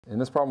In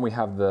this problem, we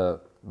have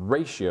the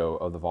ratio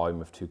of the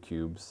volume of two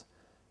cubes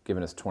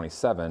given as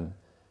 27,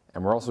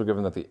 and we're also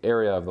given that the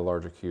area of the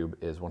larger cube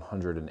is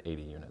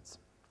 180 units.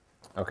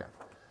 Okay,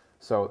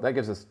 so that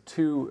gives us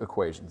two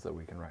equations that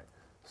we can write.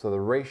 So the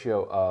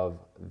ratio of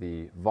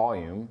the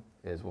volume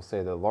is, we'll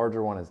say the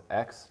larger one is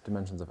x,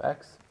 dimensions of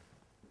x,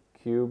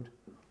 cubed,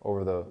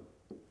 over the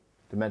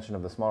dimension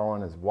of the smaller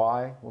one is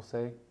y, we'll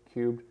say,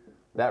 cubed.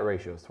 That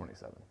ratio is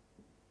 27.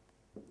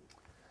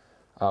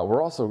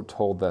 We're also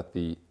told that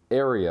the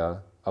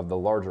area of the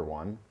larger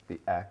one, the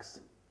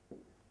x,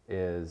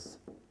 is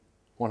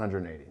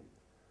 180.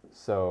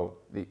 So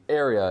the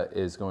area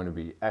is going to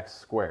be x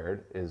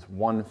squared is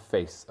one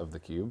face of the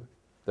cube.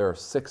 There are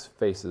 6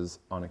 faces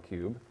on a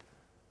cube.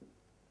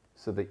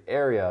 So the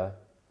area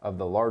of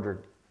the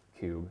larger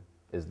cube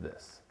is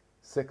this.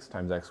 6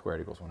 times x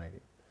squared equals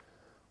 180.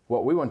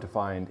 What we want to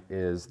find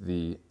is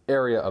the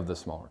area of the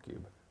smaller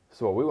cube.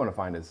 So what we want to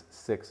find is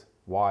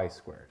 6y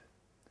squared.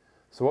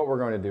 So what we're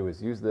going to do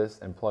is use this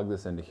and plug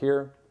this into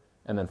here,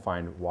 and then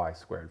find y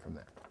squared from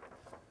there.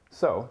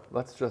 So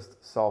let's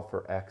just solve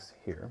for x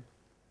here.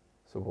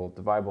 So we'll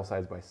divide both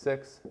sides by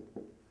 6,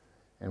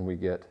 and we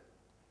get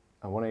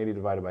 180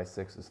 divided by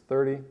 6 is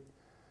 30.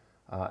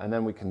 And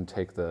then we can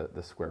take the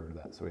square root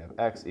of that. So we have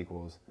x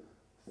equals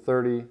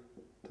 30 to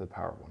the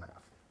power of 1/2.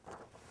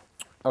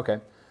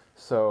 Okay,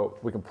 so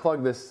we can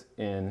plug this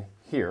in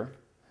here,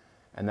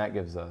 and that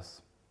gives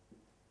us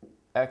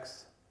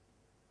x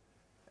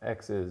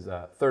is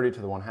 30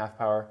 to the 1/2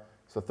 power.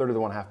 So 30 to the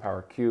 1/2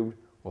 power cubed,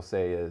 we'll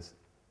say, is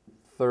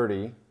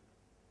 30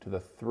 to the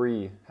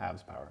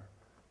 3/2 power.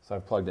 So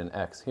I've plugged in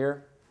x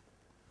here.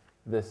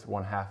 This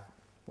 1/2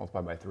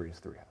 multiplied by 3 is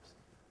 3/2.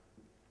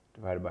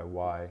 Divided by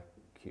y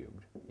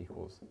cubed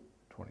equals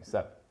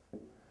 27.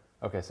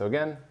 Okay, so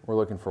again, we're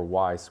looking for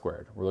y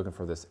squared. We're looking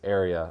for this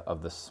area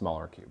of the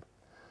smaller cube.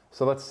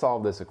 So let's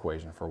solve this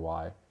equation for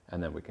y,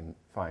 and then we can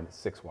find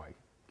 6y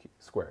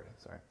squared.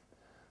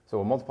 So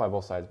we'll multiply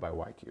both sides by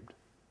y cubed,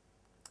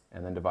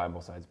 and then divide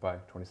both sides by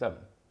 27.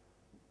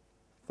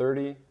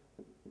 30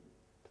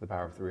 to the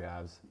power of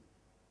 3/2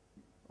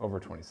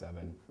 over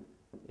 27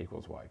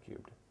 equals y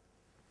cubed.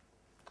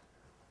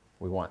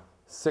 We want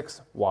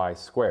 6y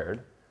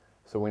squared,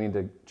 so we need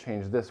to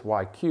change this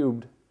y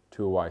cubed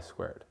to a y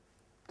squared.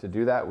 To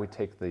do that, we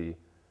take the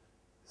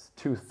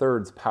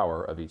 2/3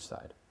 power of each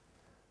side.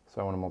 So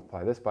I want to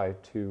multiply this by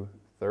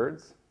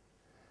 2/3,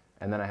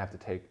 and then I have to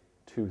take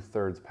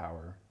 2/3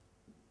 power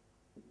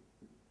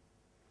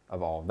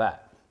of all of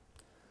that.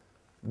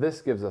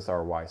 This gives us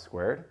our y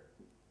squared.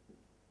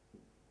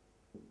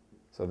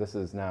 So this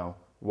is now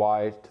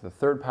y to the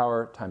 3rd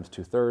power times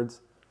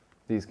 2/3.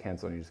 These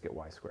cancel and you just get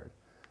y squared.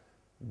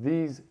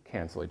 These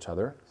cancel each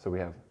other, so we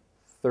have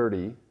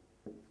 30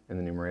 in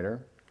the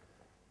numerator,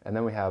 and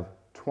then we have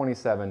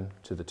 27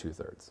 to the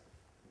 2/3.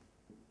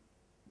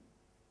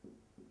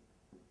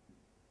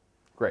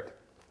 Great.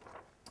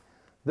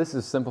 This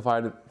is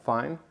simplified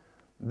fine.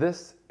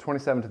 This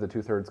 27 to the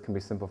 2/3 can be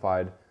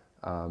simplified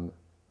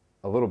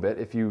a little bit.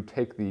 If you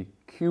take the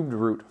cubed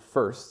root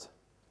first,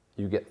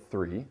 you get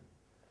 3.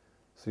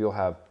 So you'll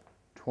have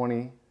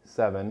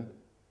 27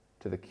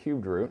 to the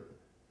cubed root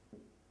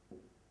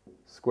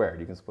squared.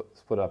 You can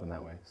split up in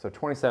that way. So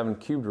 27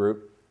 cubed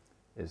root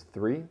is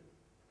 3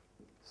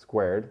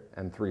 squared,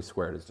 and 3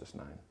 squared is just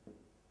 9.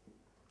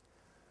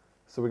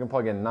 So we can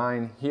plug in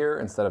 9 here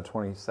instead of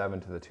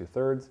 27 to the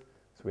 2/3.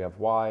 So we have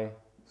y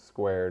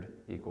squared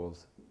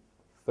equals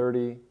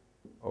 30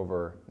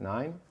 over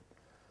 9.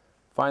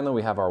 Finally,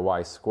 we have our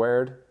y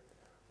squared.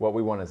 What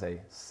we want is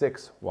a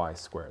 6y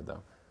squared,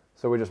 though.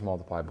 So we just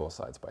multiply both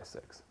sides by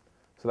 6.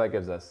 So that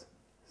gives us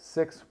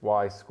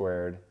 6y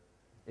squared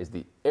is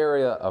the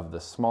area of the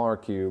smaller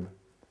cube.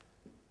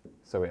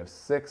 So we have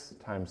 6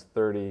 times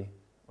 30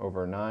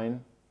 over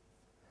 9.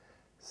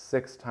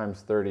 6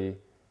 times 30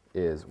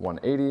 is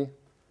 180.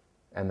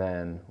 And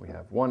then we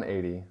have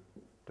 180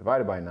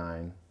 divided by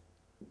 9,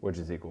 which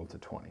is equal to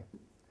 20.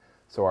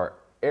 So our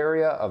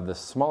area of the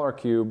smaller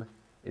cube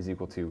is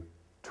equal to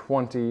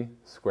 20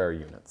 square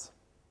units.